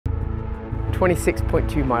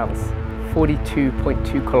26.2 miles,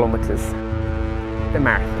 42.2 kilometers. The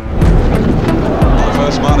marathon. The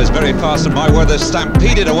first mile is very fast and my word, they're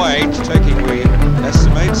stampeded away, taking, we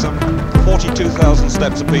estimate, some 42,000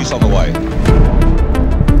 steps apiece on the way.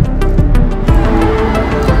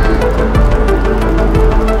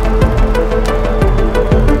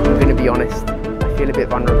 I'm going to be honest, I feel a bit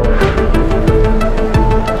vulnerable.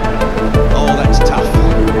 Oh, that's tough.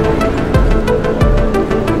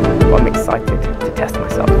 But I'm excited to test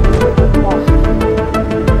myself.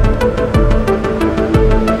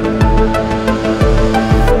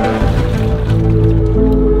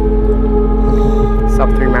 Sub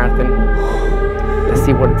 3 marathon. Let's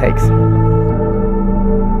see what it takes.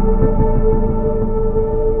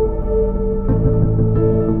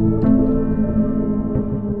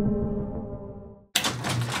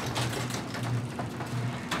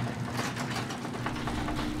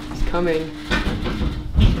 He's coming.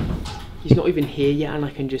 He's not even here yet and I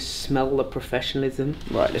can just smell the professionalism.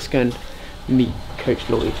 Right, let's go and meet Coach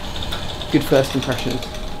Lloyd. Good first impressions.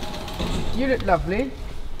 You look lovely.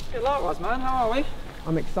 Yeah, likewise, man. How are we?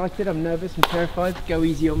 I'm excited, I'm nervous, I'm terrified. Go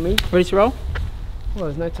easy on me. Ready to roll? Well,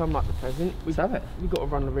 there's no time like the present. Let's have it. We've got to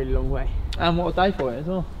run a really long way. And what a day for it as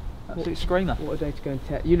well. Absolute screamer. What a day to go and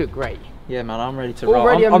test. You look great. Yeah, man, I'm ready to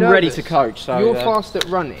Already roll. I'm ready nervous. to coach. So you're fast at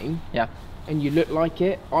running. Yeah. And you look like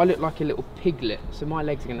it. I look like a little piglet, so my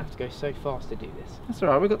legs are going to have to go so fast to do this. That's all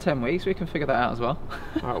right. We've got 10 weeks. We can figure that out as well.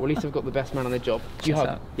 All right, well, at least I've got the best man on the job. Do you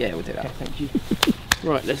hug? Yeah, we'll do that. Okay, thank you.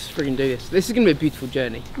 Right, let's friggin' do this. This is going to be a beautiful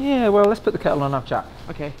journey. Yeah, well, let's put the kettle on and have a chat.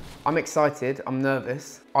 Okay. I'm excited, I'm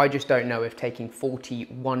nervous. I just don't know if taking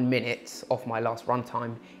 41 minutes off my last run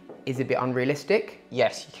time is a bit unrealistic.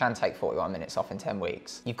 Yes, you can take 41 minutes off in 10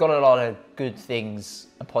 weeks. You've got a lot of good things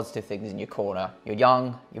and positive things in your corner. You're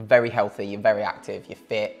young, you're very healthy, you're very active, you're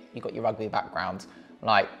fit, you've got your rugby background.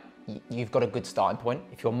 Like, you've got a good starting point.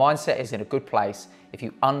 If your mindset is in a good place, if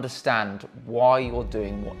you understand why you're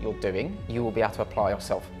doing what you're doing, you will be able to apply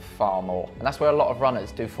yourself far more. And that's where a lot of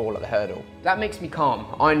runners do fall at the hurdle. That makes me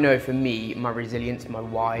calm. I know for me, my resilience, my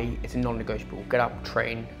why, it's a non-negotiable. Get up,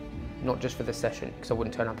 train, not just for the session, because I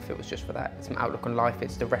wouldn't turn up if it was just for that. It's my outlook on life,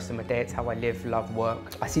 it's the rest of my day, it's how I live, love, work.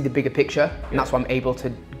 I see the bigger picture, and that's why I'm able to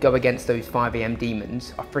go against those 5 AM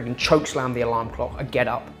demons. I friggin' choke slam the alarm clock, I get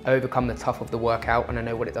up, I overcome the tough of the workout, and I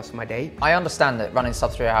know what it does for my day. I understand that running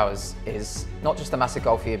sub 3 hours is not just a massive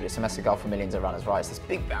goal for you, but it's a massive goal for millions of runners, right? It's this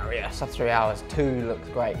big barrier, sub 3 hours, 2 looks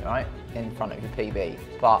great, right? In front of your PB.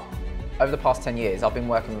 But over the past 10 years, I've been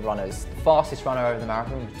working with runners. The fastest runner over the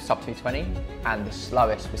marathon was sub 220, and the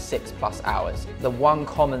slowest was 6+ hours. The one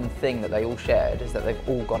common thing that they all shared is that they've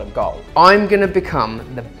all got a goal. I'm gonna become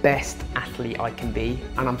the best athlete I can be,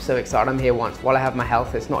 and I'm so excited. I'm here once. While I have my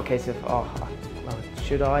health, it's not a case of,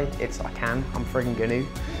 should I? It's, I can, I'm friggin' gonna.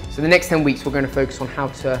 So the next 10 weeks, we're gonna focus on how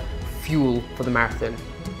to fuel for the marathon.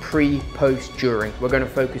 Pre, post, during. We're gonna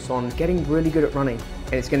focus on getting really good at running.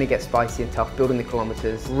 And it's gonna get spicy and tough, building the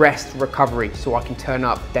kilometers, rest, recovery, so I can turn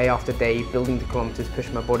up day after day, building the kilometers, push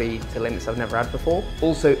my body to limits I've never had before.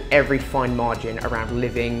 Also, every fine margin around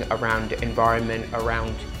living, around environment,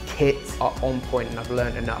 around kit are on point, and I've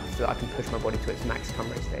learned enough so that I can push my body to its max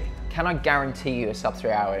come race day. Can I guarantee you a sub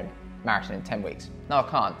 3 hour marathon in 10 weeks? No, I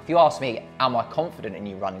can't. If you ask me, am I confident in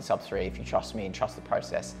you running sub 3, if you trust me and trust the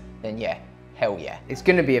process, then yeah, hell yeah. It's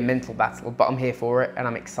gonna be a mental battle, but I'm here for it and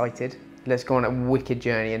I'm excited. Let's go on a wicked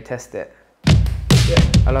journey and test it.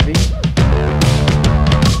 I love you.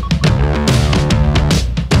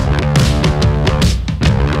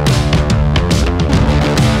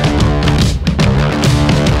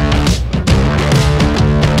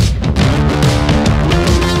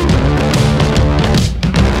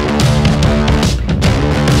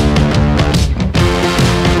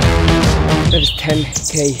 That is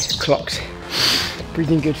 10K clocked.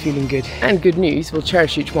 Breathing good, feeling good. And good news, we'll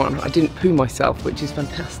cherish each one. I didn't poo myself, which is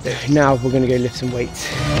fantastic. Now we're gonna go lift some weights.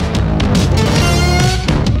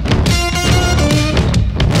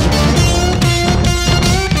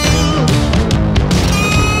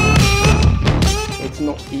 It's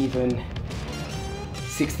not even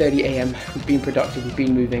 6:30 AM. We've been productive, we've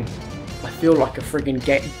been moving. I feel like a friggin'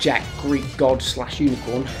 get Jack Greek god /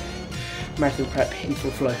 unicorn. Marathon prep in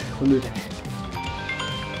full flow, we're moving.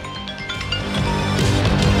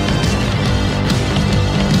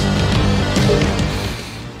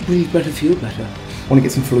 Breathe better, feel better. I want to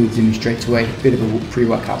get some fluids in me straight away. A bit of a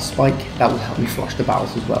pre-workout spike. That will help me flush the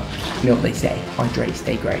bowels as well. You know what they say, hydrate,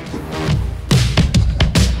 stay great.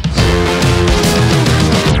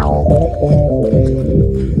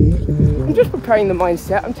 I'm just preparing the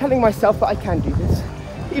mindset. I'm telling myself that I can do this.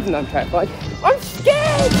 Even though I'm terrified. I'm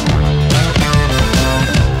scared!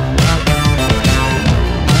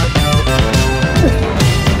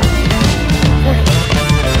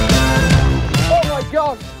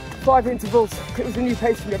 5 intervals. It was a new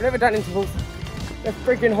pace for me. I've never done intervals. They're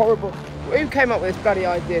friggin' horrible. Who came up with this bloody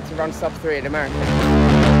idea to run sub-3 in America?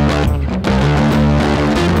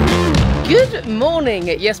 Good morning,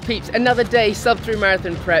 yes peeps, another day sub-3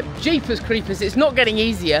 marathon prep. Jeepers creepers, it's not getting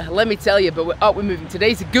easier, let me tell you, but we're moving.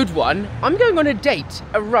 Today's a good one. I'm going on a date,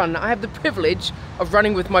 a run. I have the privilege of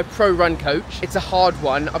running with my pro run coach. It's a hard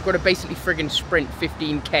one. I've got to basically friggin' sprint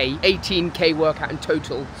 15K, 18K workout in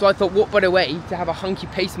total. So I thought, what better way to have a hunky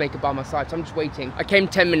pacemaker by my side, so I'm just waiting. I came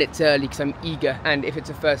 10 minutes early because I'm eager, and if it's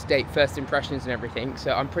a first date, first impressions and everything,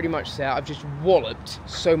 so I'm pretty much set. I've just walloped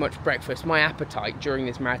so much breakfast. My appetite during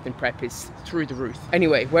this marathon prep is through the roof.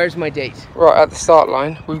 Anyway, where's my date? Right at the start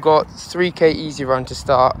line, we've got 3K easy run to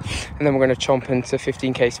start, and then we're going to chomp into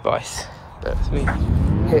 15K spice. But let me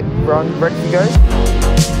hit run, ready to go.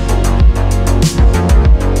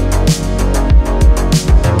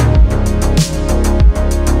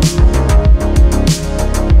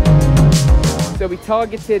 So we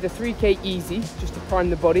targeted a 3K easy, just to prime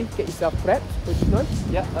the body, get yourself prepped, which is nice.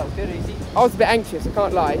 Yeah, that was good, easy. I was a bit anxious, I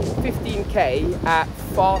can't lie. 15K at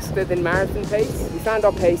faster than marathon pace. We found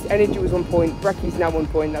our pace, energy was on point, breccia's now on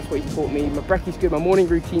point, that's what he's taught me. My breccia's good, my morning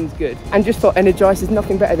routine's good. And just thought energized is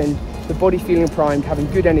nothing better than the body feeling primed, having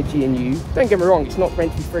good energy in you. Don't get me wrong, it's not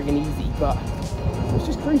meant to be friggin' easy, but it's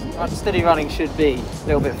just crazy. Steady running should be a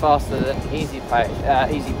little bit faster than easy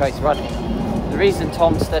pace running. The reason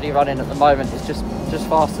Tom's steady running at the moment is just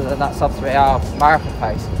faster than that sub-3 hour marathon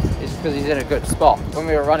pace is because he's in a good spot. When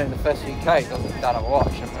we were running the first few Ks, I was down at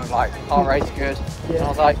watch and we were like, heart rate's good. Yeah. And I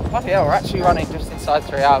was like, bloody hell, we're actually running just inside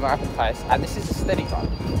 3 hour marathon pace, and this is a steady run.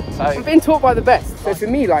 So I've been taught by the best. So for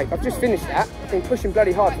me, like, I've just finished that. I've been pushing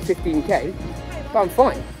bloody hard for 15K, but I'm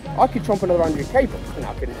fine. I could chomp another 100K, but no,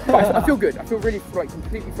 I couldn't. But I feel good. I feel really like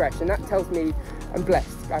completely fresh, and that tells me I'm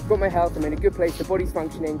blessed. I've got my health. I'm in a good place. The body's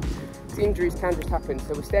functioning. The injuries can just happen,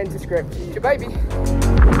 so we're staying to script. Your baby.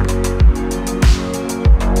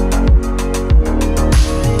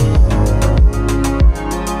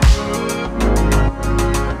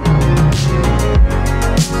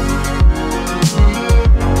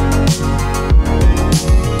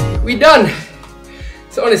 We done.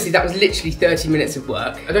 So honestly, that was literally 30 minutes of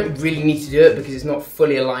work. I don't really need to do it because it's not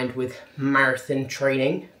fully aligned with marathon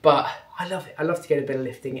training, but I love it. I love to get a bit of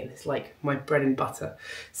lifting in. It's like my bread and butter.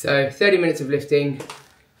 So 30 minutes of lifting.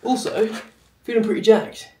 Also, feeling pretty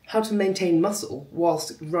jacked. How to maintain muscle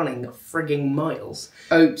whilst running frigging miles.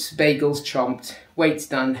 Oats, bagels chomped, weights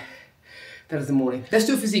done. That is the morning. Let's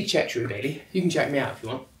do a physique check, True Bailey. You can check me out if you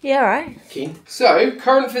want. Yeah, all right. Keen. So,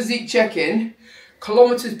 current physique check-in.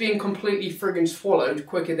 Kilometers being completely friggin' swallowed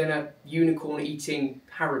quicker than a unicorn eating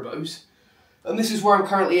Haribos. And this is where I'm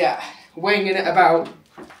currently at. Weighing in at about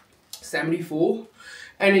 74.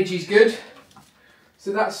 Energy's good.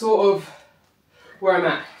 So that's sort of where I'm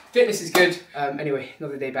at. Fitness is good. Anyway,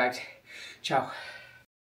 another day bagged. Ciao.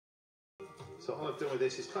 So all I've done with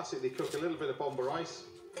this is classically cook a little bit of bomber rice.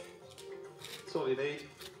 That's all you need.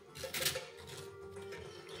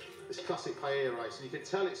 It's classic paella rice, and you can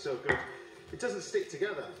tell it's so good. It doesn't stick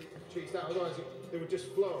together. Cheese that, otherwise it would just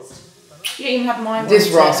flow. You didn't even have mine. This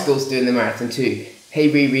rascal's doing the marathon too. Hey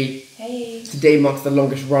Riri. Hey. Today marks the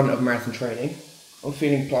longest run of marathon training. I'm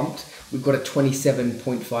feeling plumped. We've got a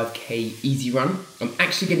 27.5K easy run. I'm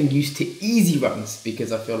actually getting used to easy runs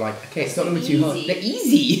because I feel like, okay, it's not going to be too hard. They're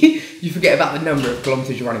easy. You forget about the number of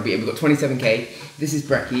kilometers you're running, but yeah, we've got 27K. This is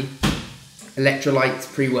brekkie.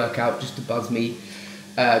 Electrolytes pre-workout just to buzz me.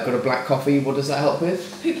 Got a black coffee. What does that help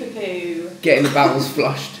with? Poo-poo-poo. Getting the bowels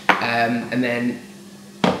flushed. And then,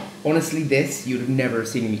 honestly, you would have never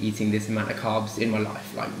seen me eating this amount of carbs in my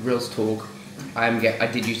life. Like, real talk. I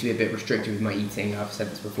did used to be a bit restricted with my eating. I've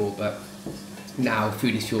said this before, but now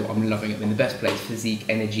food is fuel. I'm loving it. I'm in the best place. Physique,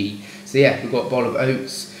 energy. So yeah, we've got a bowl of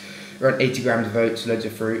oats, around 80 grams of oats, loads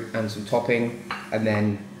of fruit, and some topping, and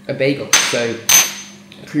then a bagel. So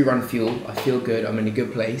pre-run fuel. I feel good. I'm in a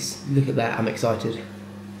good place. Look at that. I'm excited.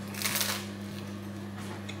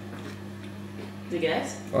 You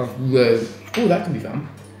guys? Oh, that could be fun.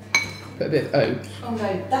 Put a bit of oats. Oh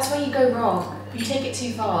no, that's where you go wrong. You take it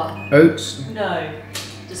too far. Oats No,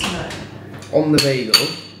 just no. on the bagel.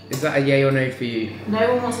 Is that a yay or no for you?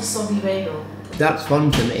 No one wants a soggy bagel. That's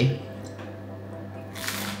fun for me.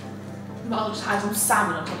 But I'll just add some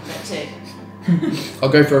salmon on top of it too. I'll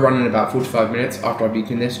go for a run in about 45 minutes after I've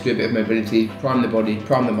eaten this, do a bit of mobility, prime the body,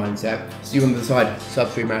 prime the mindset. See you on the side,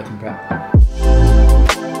 sub-3 marathon prep.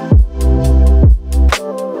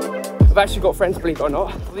 I've actually got friends, believe it or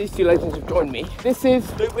not. These two legends have joined me. This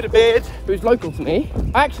is Luke with a beard, who's local to me.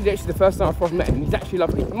 Actually, the first time I've probably met him, he's actually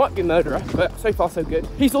lovely. He might be a murderer, but so far so good.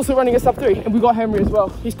 He's also running a sub 3, and we got Henry as well.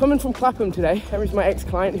 He's coming from Clapham today. Henry's my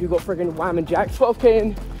ex-client who got friggin' wham and jacked. 12k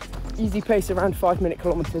in easy pace around 5-minute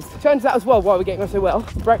kilometers. Turns out as well, why we're getting on so well,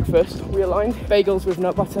 breakfast, we aligned, bagels with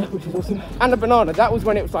nut butter, which is awesome, and a banana. That was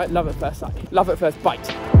when it was like love at first sight, love at first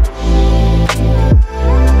bite.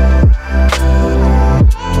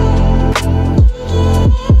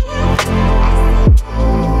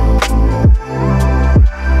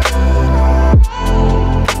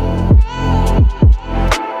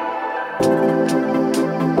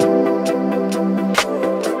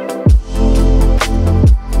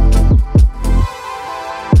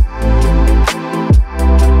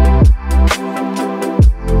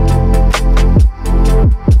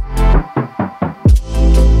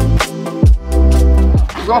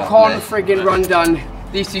 Rock on, friggin' run done.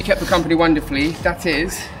 These two kept the company wonderfully. That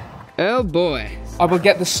is, oh boy. I will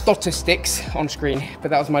get the statistics on screen,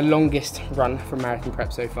 but that was my longest run from marathon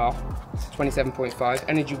prep so far. 27.5,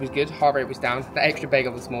 energy was good, heart rate was down. That extra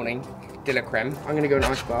bagel this morning, de la creme. I'm gonna go an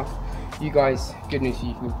ice bath. You guys, good news,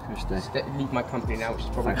 you can leave my company now, which is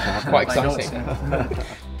probably quite exciting.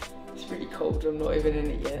 It's pretty cold, I'm not even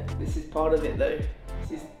in it yet. This is part of it though.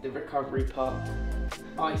 This is the recovery part.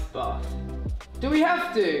 Ice bath. Do we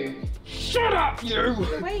have to? Shut up, you!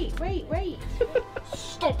 Wait.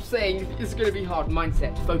 Stop saying it's gonna be hard.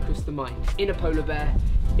 Mindset, focus the mind. In a polar bear,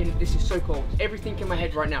 this is so cold. Everything in my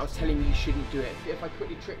head right now is telling me you shouldn't do it. If I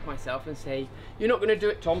quickly trick myself and say, you're not gonna do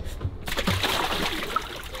it, Tom.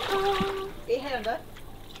 Get your head under.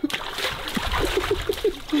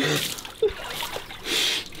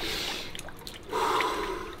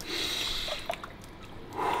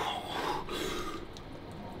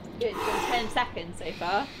 Good, you've done 10 seconds so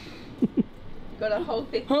far. You've got a whole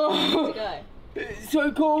 15 minutes to go. It's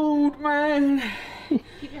so cold, man.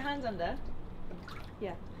 Keep your hands under.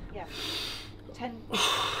 Yeah. 10.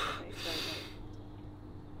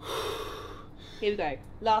 Here we go.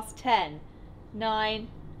 Last 10. 9,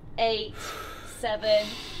 8, 7,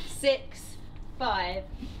 6, 5,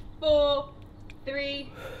 4, 3,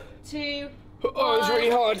 2, Oh, it was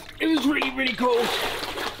really hard. It was really cold.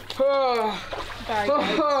 Very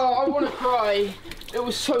good. I want to cry. It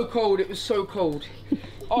was so cold. It was so cold.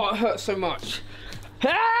 Oh, it hurt so much.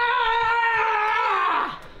 Was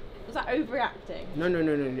that overreacting? No.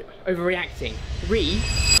 Overreacting. 3,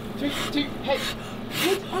 2, head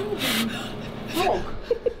under, you frog.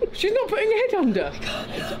 She's not putting her head under.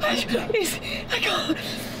 I can't.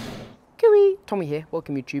 Gooey. Tommy here.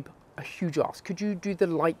 Welcome, YouTube. A huge ask. Could you do the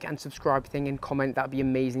like and subscribe thing and comment? That'd be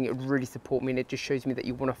amazing. It would really support me, and it just shows me that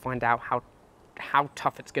you want to find out how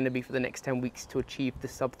tough it's going to be for the next 10 weeks to achieve the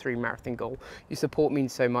sub 3 marathon goal. Your support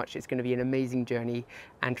means so much. It's going to be an amazing journey,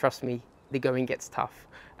 and trust me, the going gets tough.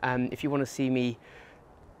 If you want to see me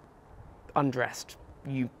undressed,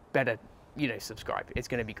 you better, subscribe. It's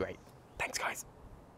going to be great. Thanks, guys.